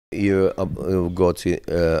You've got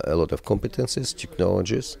a lot of competencies,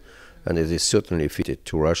 technologies, and it is certainly fitted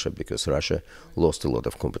to Russia because Russia lost a lot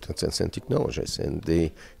of competencies and technologies. And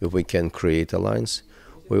if we can create alliance,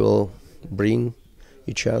 we will bring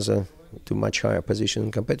each other to much higher position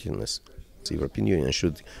in competitiveness. The European Union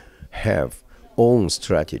should have own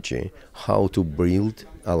strategy how to build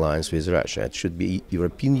alliance with Russia. It should be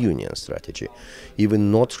European Union strategy,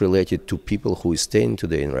 even not related to people who is staying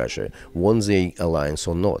today in Russia, want the alliance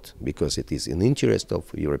or not, because it is in interest of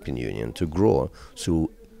European Union to grow through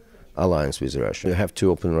alliance with Russia. You have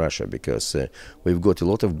to open Russia because we've got a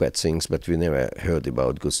lot of bad things, but we never heard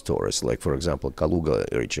about good stories. Like, for example, Kaluga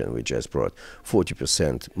region, which has brought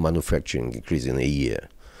 40% manufacturing increase in a year.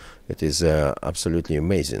 It is absolutely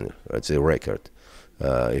amazing. It's a record.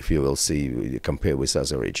 If you will see, compare with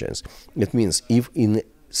other regions. It means if in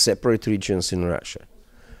separate regions in Russia,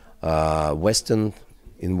 Western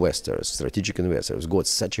investors, strategic investors, got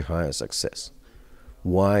such a higher success,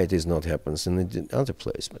 why it is not happens in the other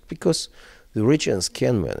place? But because the regions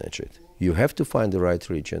can manage it. You have to find the right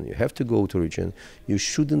region. You have to go to region. You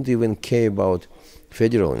shouldn't even care about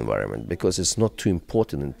federal environment because it's not too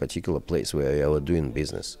important in particular place where you are doing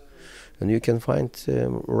business. And you can find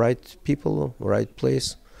right people, right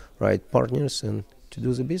place, right partners, and to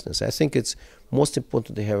do the business. I think it's most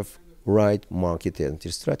important to have right market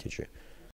entry strategy.